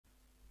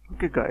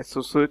Okay guys,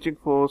 so searching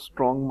for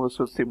strong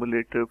muscle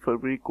simulator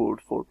February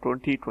code for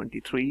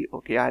 2023.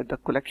 Okay, I have the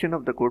collection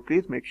of the code.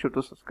 Please make sure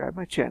to subscribe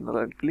my channel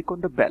and click on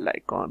the bell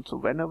icon, so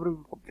whenever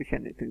we publish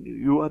anything new,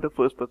 you are the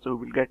first person who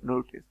will get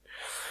noticed.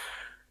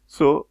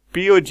 So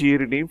POG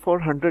redeem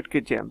for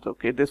 100k gems.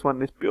 Okay, this one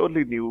is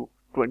purely new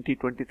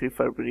 2023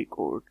 February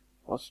code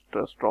for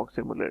strong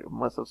simulator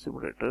muscle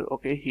simulator.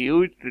 Okay,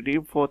 huge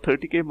redeem for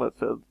 30k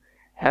muscles,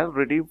 have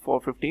redeem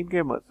for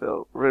 15k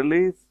muscle,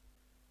 release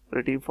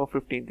redeem for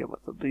 15k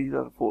muscle. These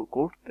are 4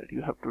 codes that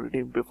you have to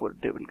redeem before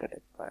they will get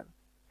expired.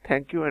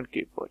 Thank you and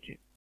keep watching.